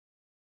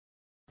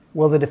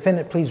Will the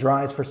defendant please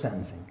rise for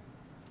sentencing?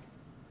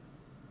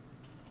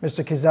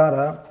 Mr.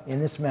 Quezada, in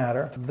this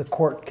matter, the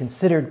court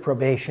considered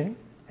probation,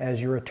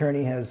 as your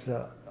attorney has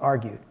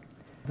argued.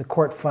 The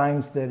court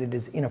finds that it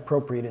is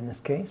inappropriate in this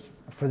case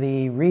for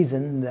the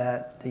reason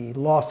that the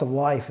loss of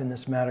life in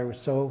this matter was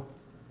so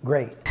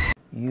great.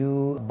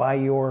 You, by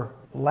your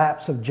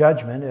lapse of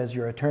judgment, as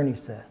your attorney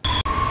said,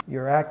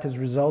 your act has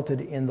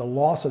resulted in the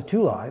loss of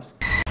 2 lives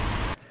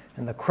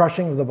and the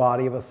crushing of the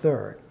body of a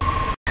 3rd.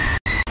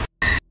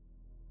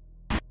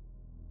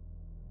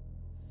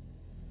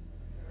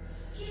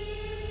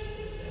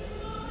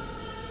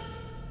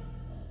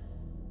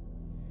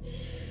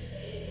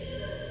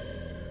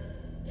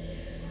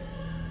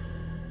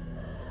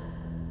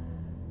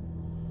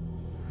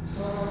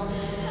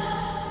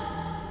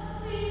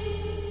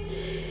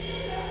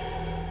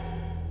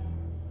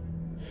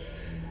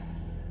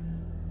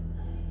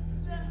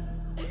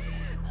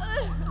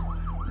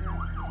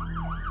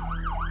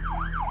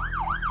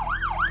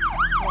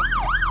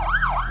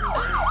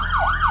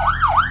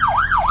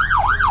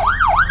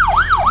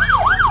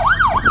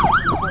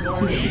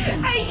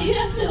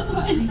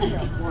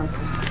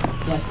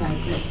 Yes, I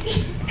did.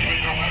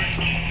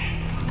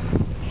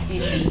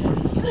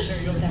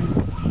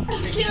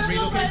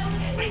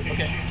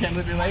 Okay, can't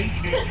move your leg.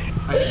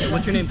 Right,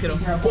 what's your name, kiddo?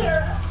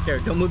 Here,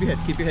 don't move your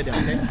head. Keep your head down,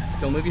 okay?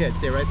 Don't move your head.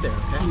 Stay right there,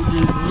 okay?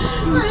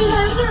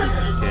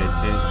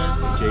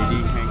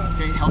 JD, Hank.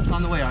 Okay, help's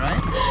on the way, all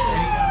right?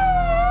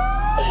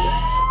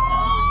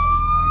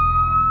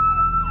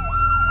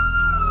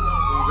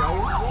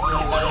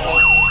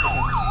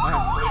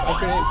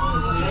 What's your name?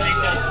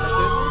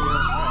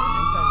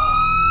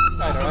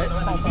 All right?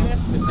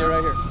 Just stay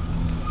right here.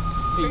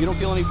 Hey, you don't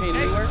feel any pain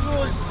anywhere?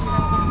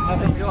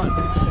 Nothing. Go on.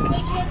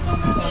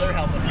 Oh, they're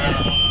helping.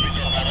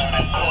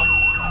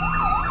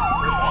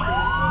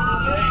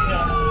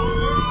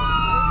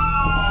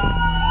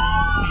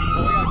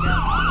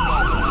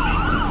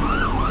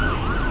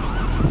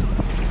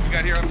 We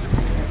got here.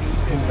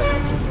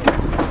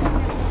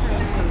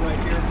 Right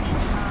here.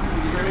 Can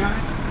you hear me on it?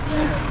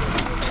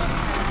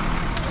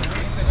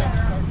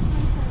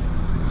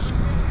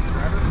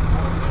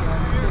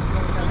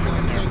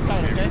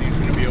 Everything's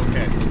gonna be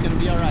okay. It's gonna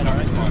be all right.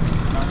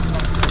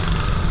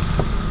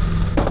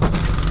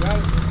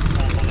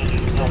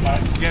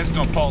 He has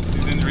no pulse.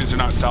 These injuries are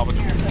not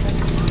salvageable.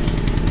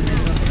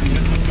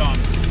 This one's gone.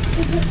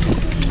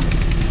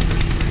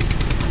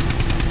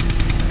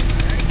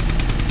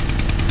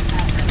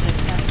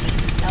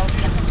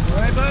 All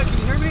right, bud. Can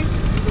you hear me?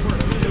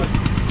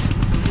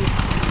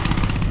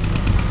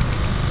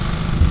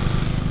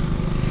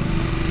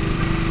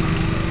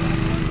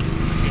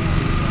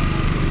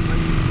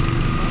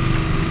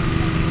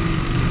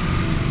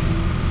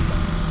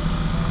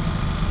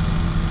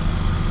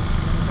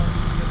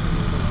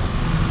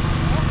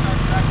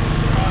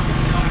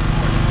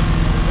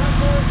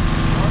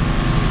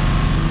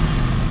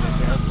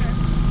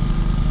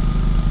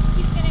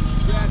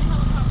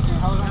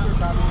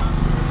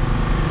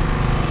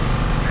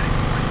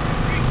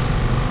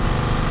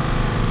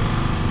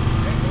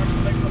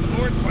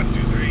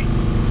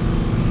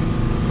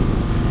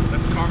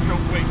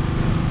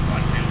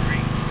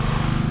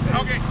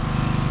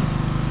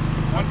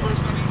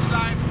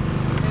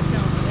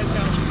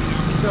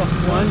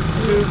 One,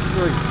 two,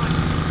 three.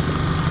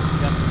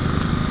 Yep.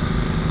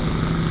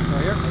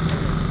 Right here.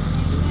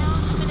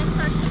 I'm going to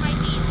start to my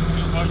knees.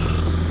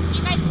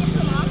 You guys get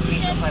some oxygen?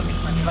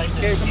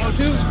 Okay, come on,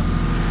 2.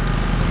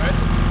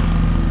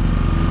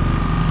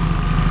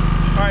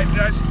 All right,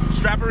 guys,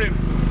 strap her in.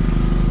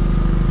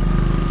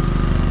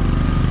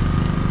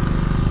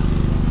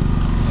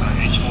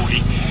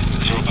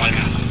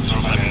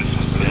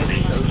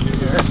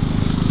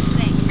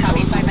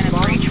 Copy, 5 minutes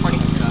for each 40.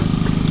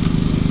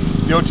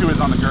 The O2 is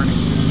on the gurney.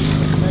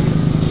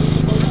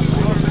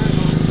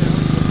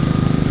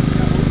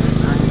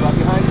 Right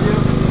behind you.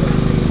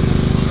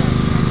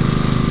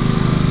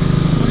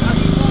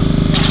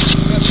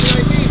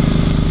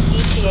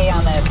 ETA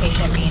on the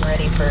patient being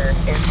ready for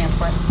air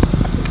transport.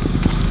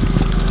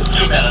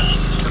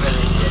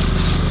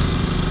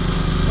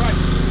 Right.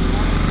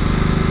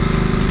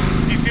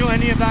 Do you feel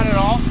any of that at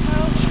all?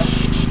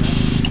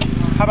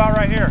 How about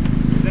right here?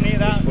 Is any of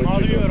that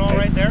bother you at all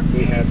right there?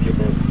 We have your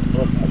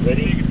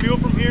ready. So you can feel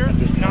from here,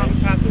 not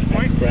past this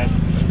point. Go ahead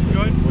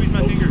and squeeze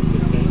my fingers.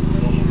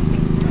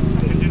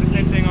 And do the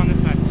same thing on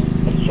this side.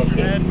 Your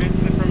head,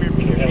 basically from your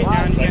feet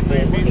down, you can't feel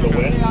your feet.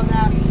 Okay. On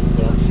that.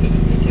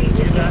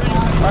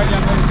 All right,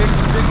 young lady, big.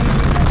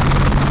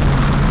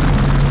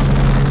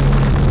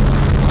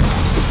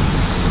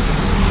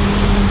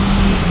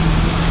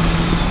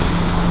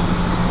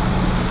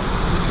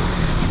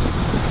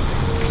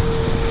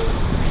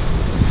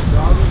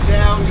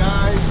 Down,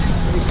 guys.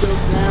 Stay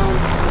choked down.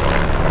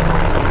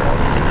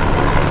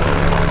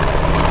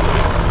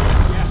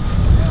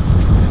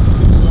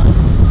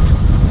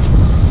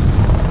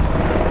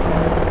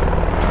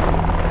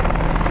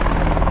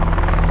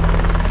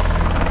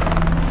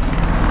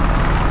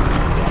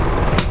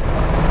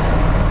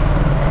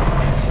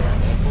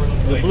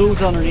 The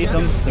blue's underneath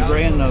them, the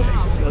gray and the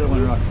other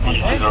one on 2050.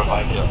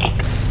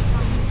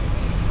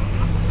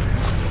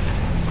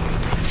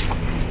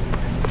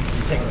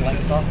 Take the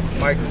blankets off?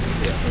 Mike. Yeah,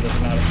 it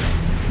doesn't matter.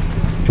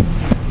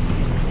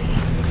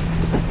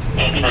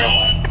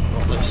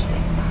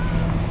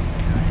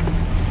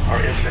 Our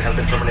incident has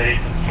been terminated.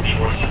 Need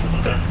more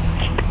assistance there.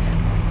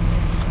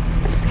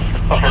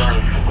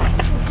 Affirmative.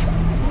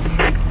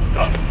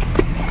 Got it.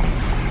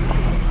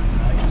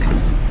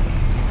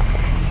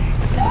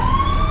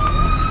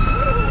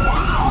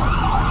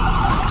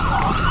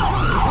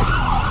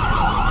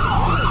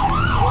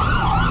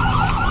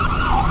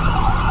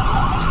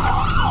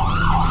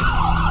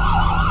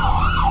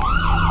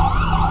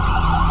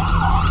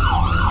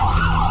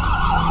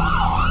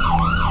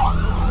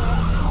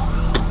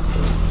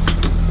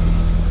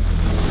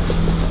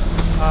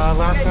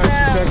 Last time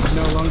checked,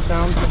 no lung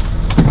sound.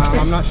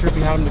 I'm not sure if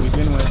he had them to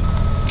begin with.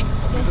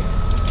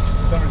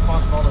 Been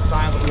responsible all this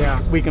time, but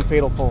Yeah, weak and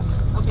fatal pulse.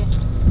 Okay.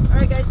 All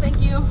right, guys.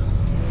 Thank you.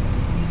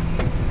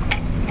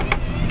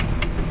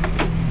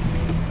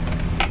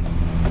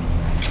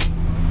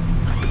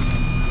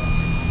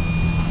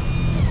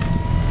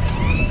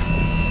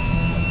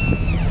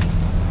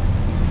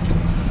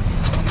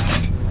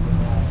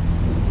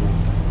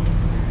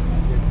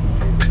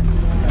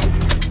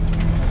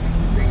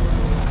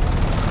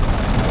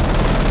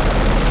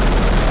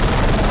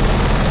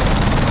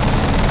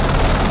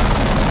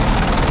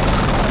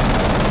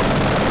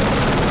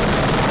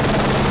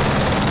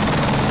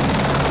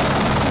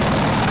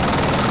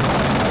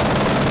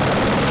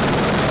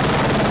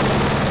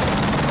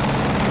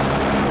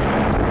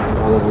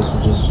 All of us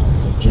were just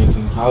like,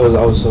 drinking. I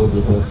was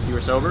sober, but you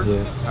were sober?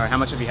 yeah, All right, how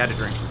much have you had to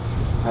drink?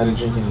 I didn't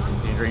drink anything.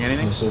 Did you drink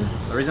anything? Yes, sir.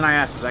 The reason I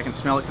ask is I can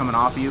smell it coming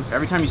off you.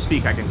 Every time you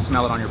speak, I can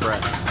smell it on your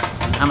breath.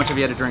 How much have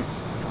you had to drink?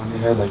 I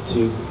had like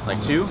 2.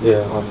 Like 2?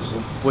 Yeah, honestly.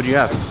 What'd you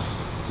have?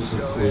 Just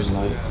like Coors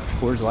Light.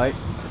 Coors Light.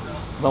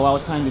 Well,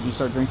 what time did you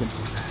start drinking?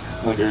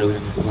 Like early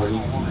in the party.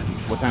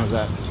 What time was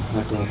that?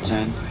 Like around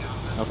 10.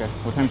 Okay.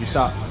 What time did you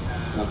stop?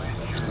 Like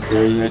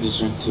 30, I just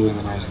drank 2 and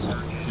then I was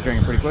done. You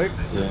drinking pretty quick?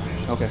 Yeah.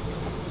 Okay.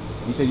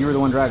 You said you were the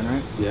one driving,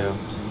 right? Yeah.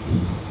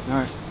 All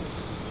right.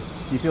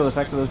 Do you feel the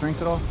effects of those drinks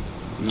at all?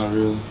 Not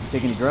really. You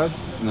take any drugs?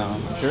 No.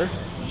 You sure?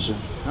 Sure.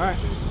 All right.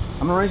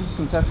 I'm gonna run you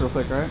some tests real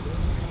quick, all right?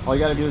 All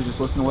you gotta do is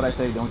just listen to what I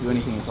say. Don't do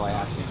anything until I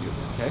ask you to,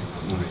 okay?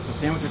 So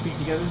stand with your feet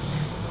together.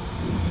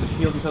 Put your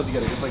heels and toes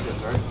together, just like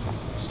this, all right?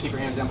 Just keep your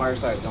hands down by your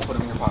sides. Don't put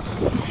them in your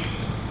pockets. All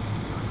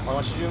I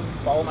want you to do,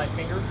 follow my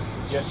finger,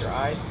 just your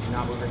eyes. Do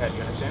not move your head.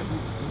 You understand?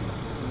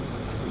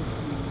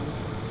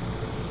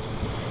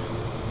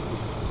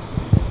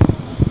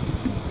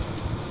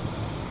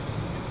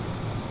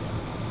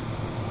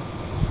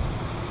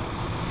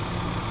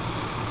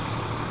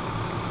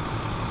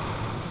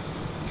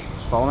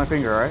 Just follow my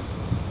finger, all right?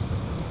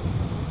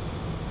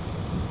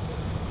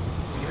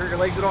 Did you hurt your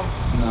legs at all?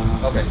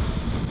 No. Okay.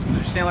 So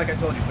just stand like I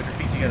told you. Put your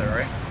feet together, all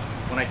right?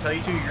 When I tell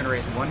you to, you're going to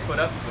raise one foot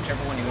up,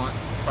 whichever one you want,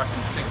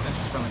 approximately 6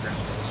 inches from the ground.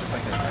 So it's just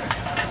like this, all right?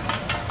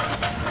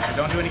 So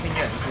don't do anything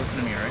yet. Just listen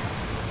to me, all right?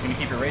 You're going to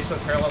keep your raised foot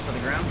parallel to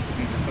the ground, which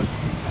means your foot's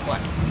flat.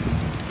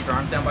 Keep your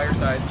arms down by your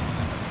sides.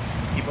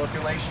 Keep both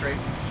your legs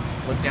straight.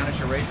 Look down at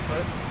your raised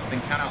foot.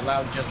 Then count out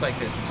loud just like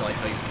this until I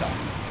tell you to stop.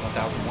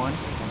 1001,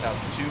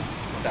 1002,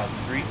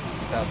 1003,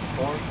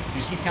 1004.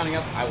 You just keep counting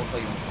up. I will tell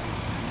you when to stop.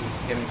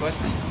 You have any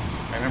questions?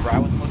 Remember,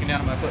 I wasn't looking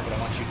down at my foot, but I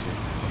want you to.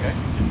 Okay?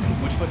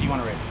 Which foot do you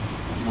want to raise?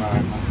 All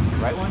right,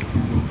 man. Right one?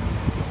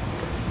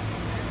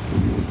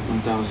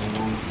 1001,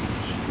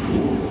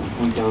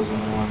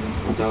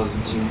 1001,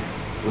 1002,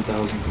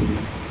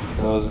 1003,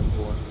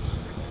 1004,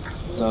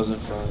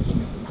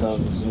 1005,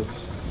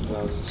 1006,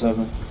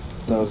 2007,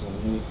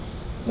 2008,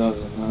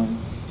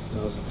 2009,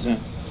 2010.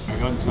 Alright, go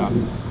ahead and stop.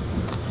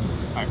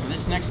 Alright, for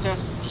this next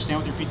test, just stand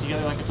with your feet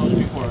together like I told you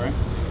before, alright?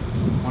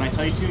 When I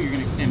tell you to, you're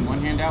going to extend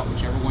one hand out,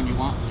 whichever one you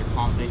want, with your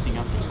palm facing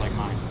up, just like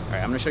mine.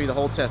 Alright, I'm going to show you the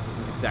whole test. This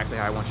is exactly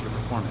how I want you to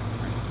perform it.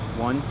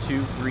 1,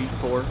 2, 3,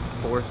 4,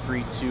 4,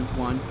 3, 2,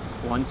 1.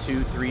 1,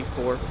 2, 3,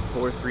 4,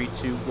 4, 3,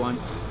 2, 1.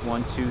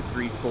 1, 2,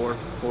 3, 4,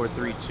 4,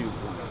 3, 2,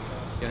 1.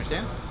 You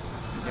understand?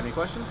 You have any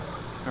questions?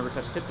 Remember,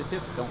 touch tip to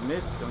tip. Don't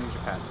miss. Don't use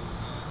your pads.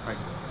 Alright,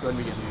 go ahead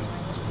and begin.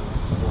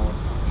 4,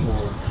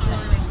 4,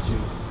 3, 2,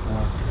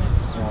 1,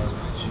 1,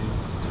 2,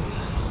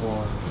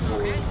 4, 4,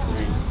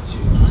 3, 2,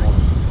 1.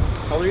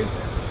 How old are you?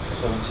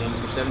 17.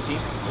 You're 17?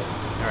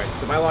 Alright,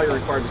 so by law you're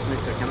required to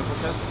submit to a chemical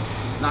test.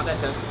 This is not that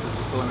test, this is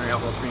a preliminary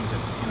alcohol screening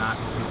test. You cannot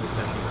use this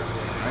test either.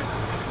 Alright?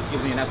 This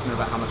gives me an estimate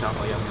about how much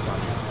alcohol you have in your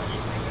body.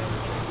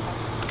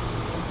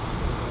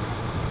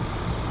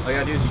 All you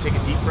gotta do is you take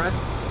a deep breath,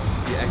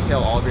 you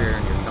exhale all of your air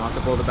in here. You don't have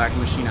to blow the back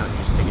of the machine out, you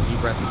just take a deep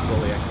breath and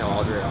slowly exhale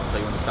all of your air. I'll tell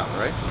you when to stop,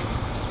 alright?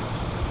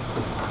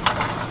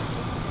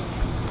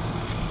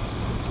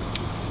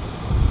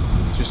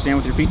 Just stand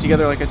with your feet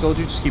together like I told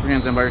you. Just keep your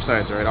hands down by your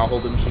sides, alright? I'll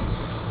hold the machine.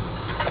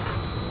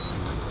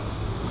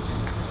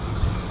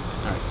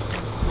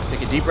 Alright.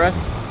 Take a deep breath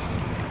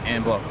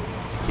and blow.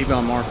 Keep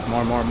going, more. Keep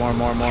going. More.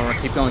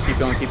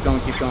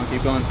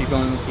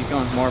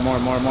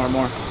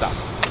 Stop.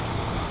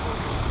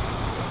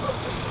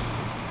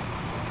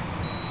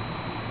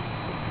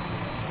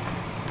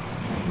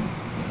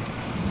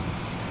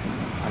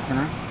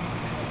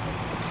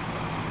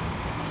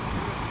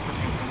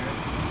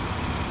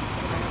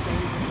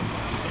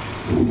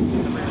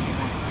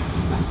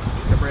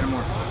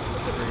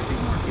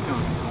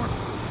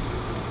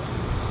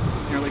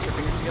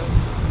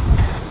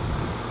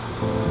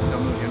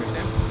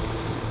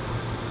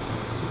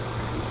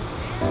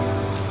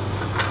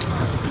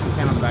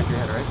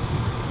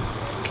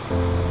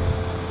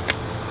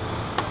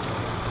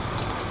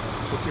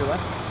 your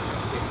left.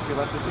 Okay, your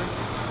left this way.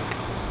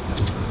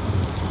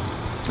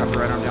 Drop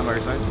your right arm down by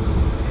your side.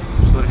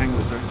 Just let it hang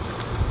loose, right?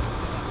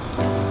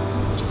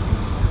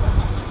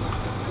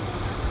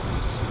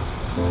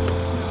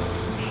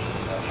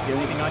 You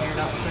have anything on you you're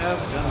not supposed to have?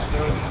 Guns,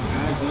 drugs,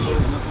 knives, needles,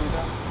 nothing like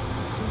that?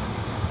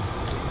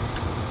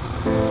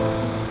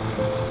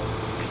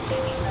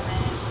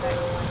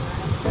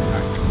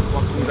 Alright, let's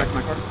walk you back to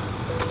my car.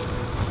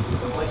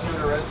 I'll place you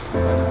under arrest.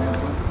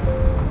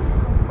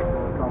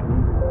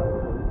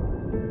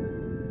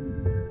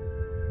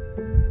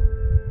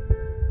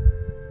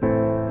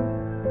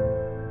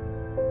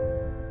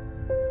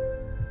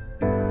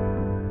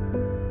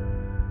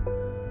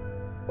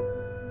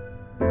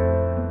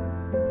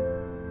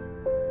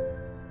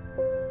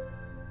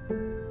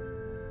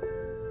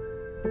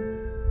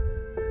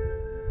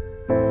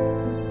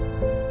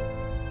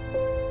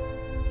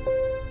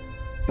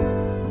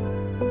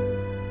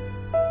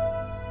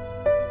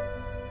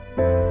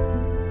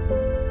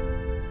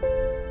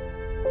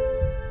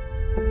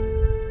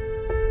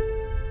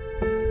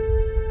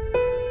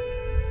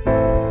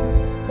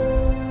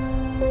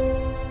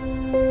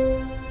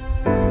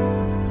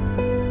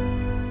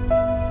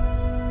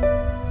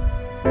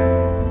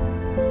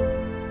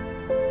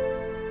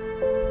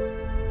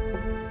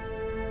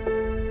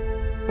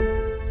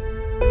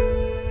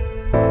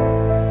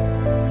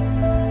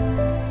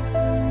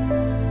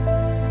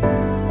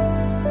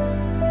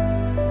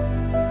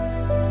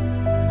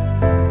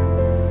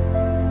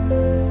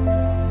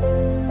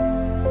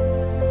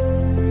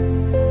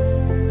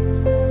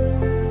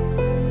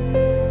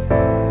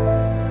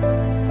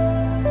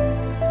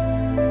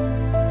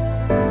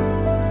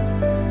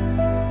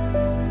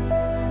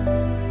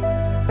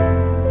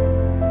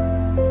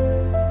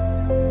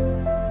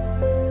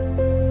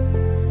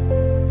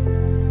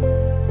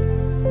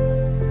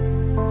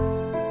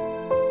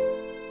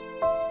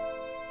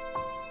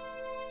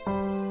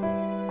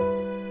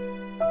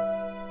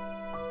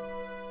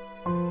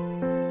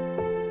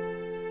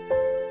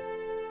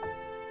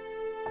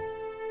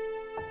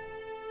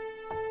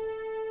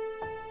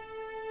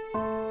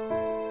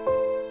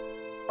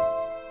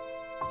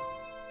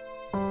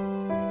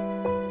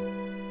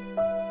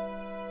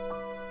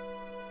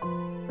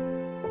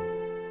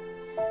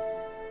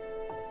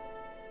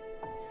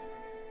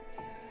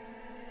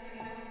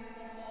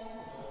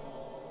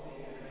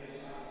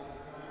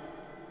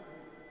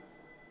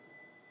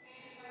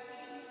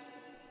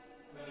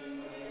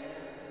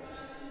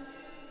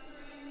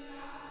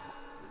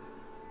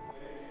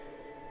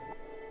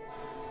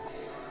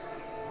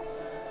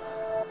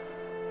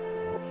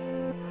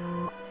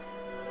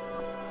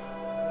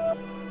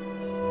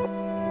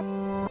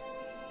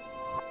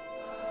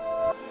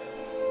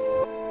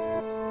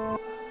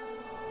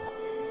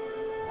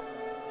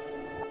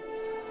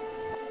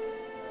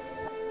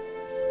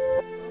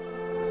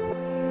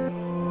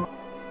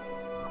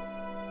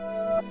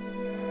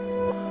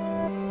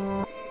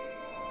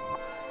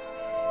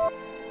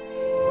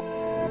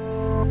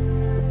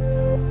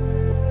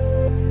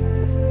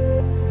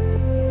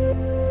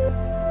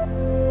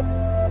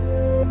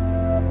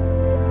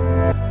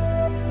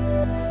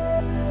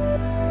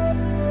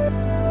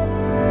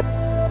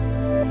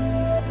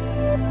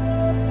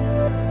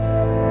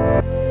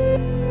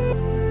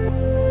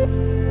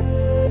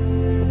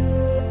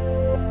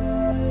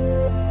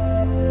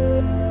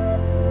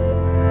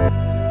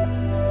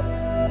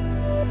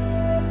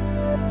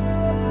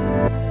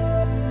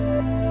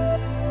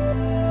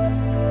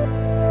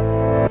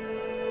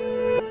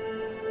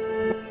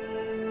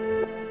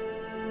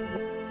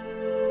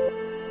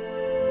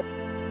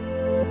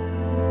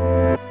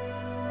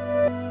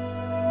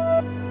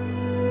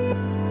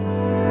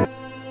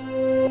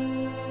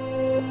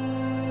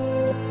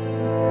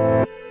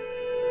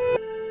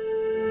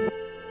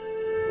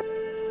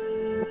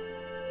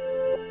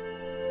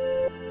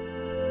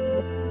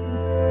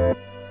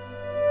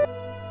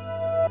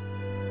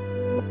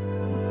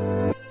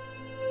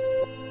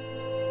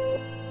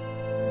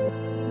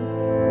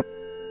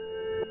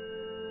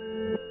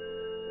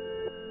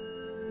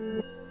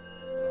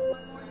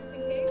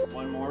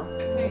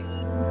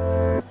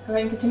 Go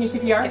ahead and continue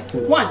CPR. Okay.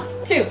 1,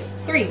 2,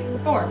 3,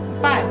 4,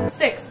 5,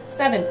 6,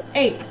 7,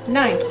 8,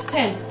 9,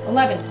 10,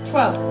 11,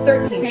 12,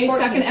 13, okay,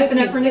 14, second 15,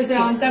 epinephrine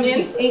 16,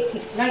 17,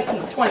 18,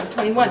 19, 20,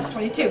 21,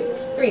 22,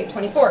 23,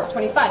 24,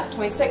 25,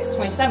 26,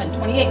 27,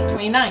 28,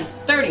 29,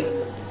 30.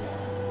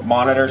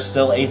 Monitor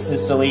still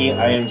asystole.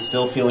 I am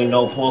still feeling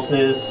no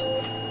pulses.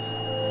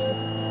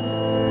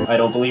 I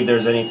don't believe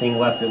there's anything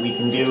left that we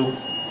can do.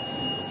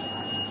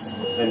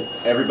 And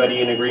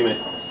everybody in agreement.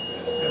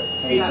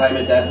 Hey, time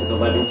of death is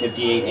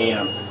 11:58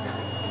 a.m.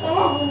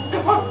 Oh,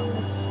 come on.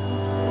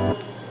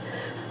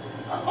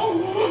 I'll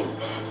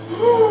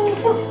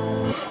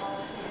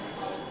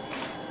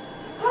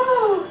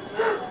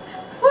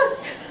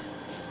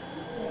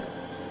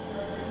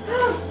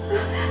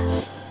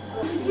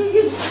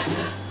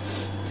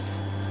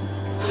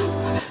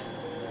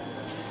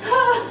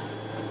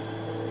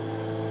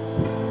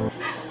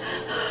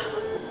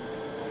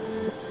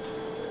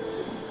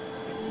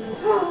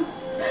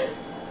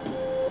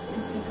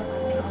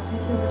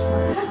take you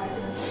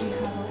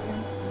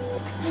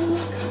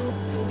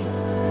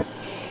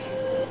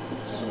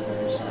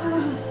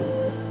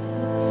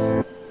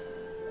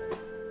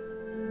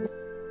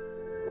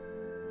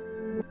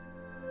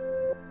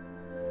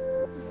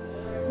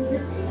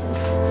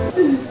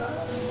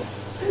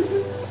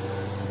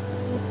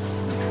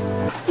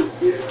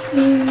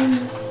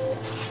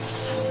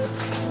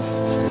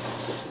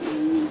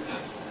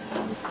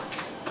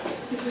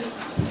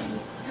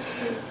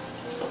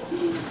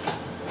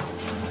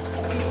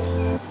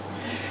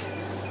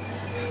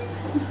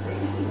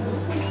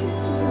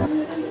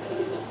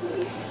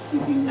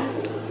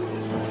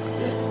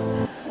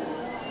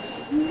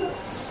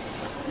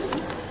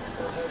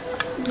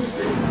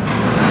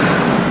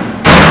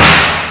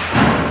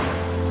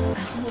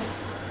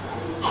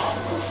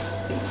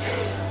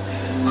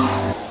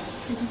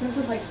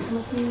Is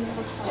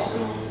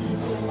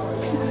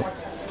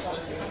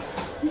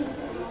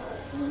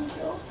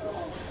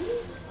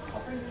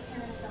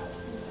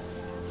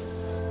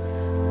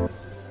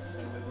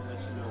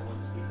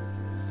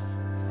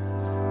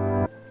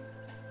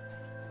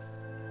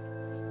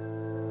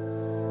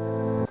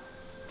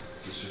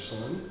your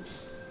son?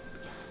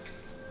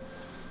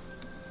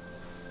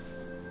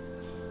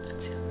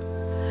 That's it.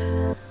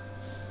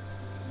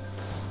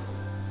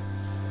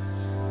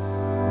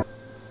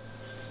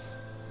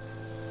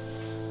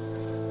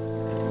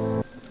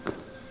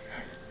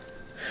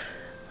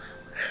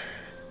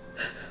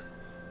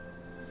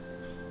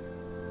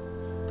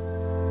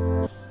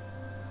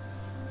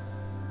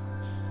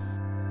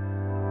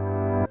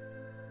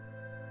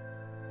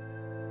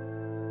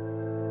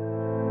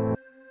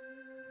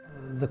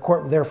 The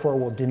court therefore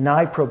will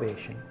deny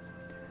probation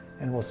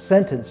and will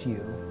sentence you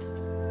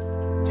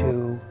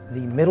to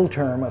the middle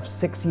term of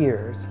 6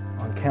 years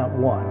on count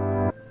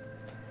 1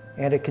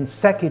 and a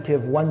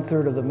consecutive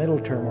 1/3 of the middle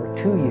term, or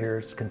 2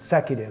 years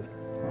consecutive,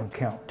 on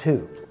count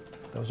 2.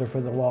 Those are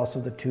for the loss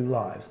of the 2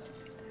 lives.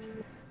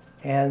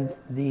 And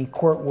the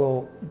court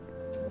will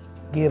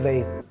give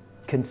a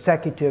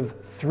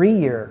consecutive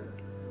 3-year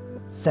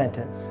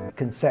sentence,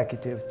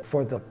 consecutive,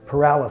 for the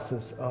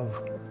paralysis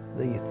of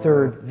the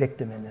 3rd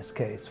victim in this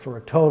case, for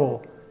a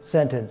total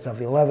sentence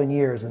of 11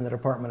 years in the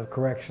Department of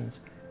Corrections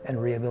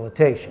and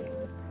Rehabilitation.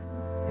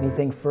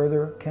 Anything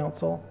further,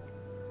 counsel?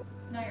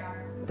 No, Your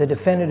Honor. The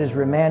defendant is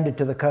remanded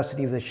to the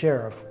custody of the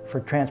sheriff for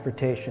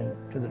transportation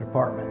to the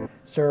department.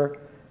 Sir,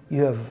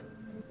 you have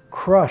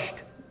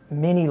crushed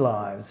many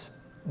lives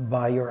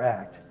by your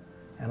act,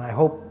 and I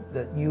hope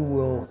that you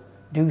will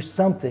do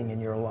something in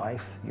your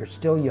life, you're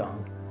still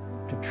young,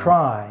 to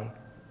try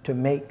to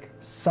make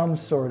some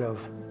sort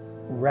of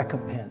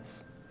recompense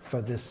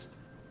for this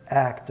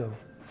act of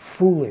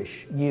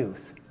foolish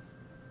youth.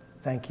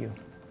 Thank you.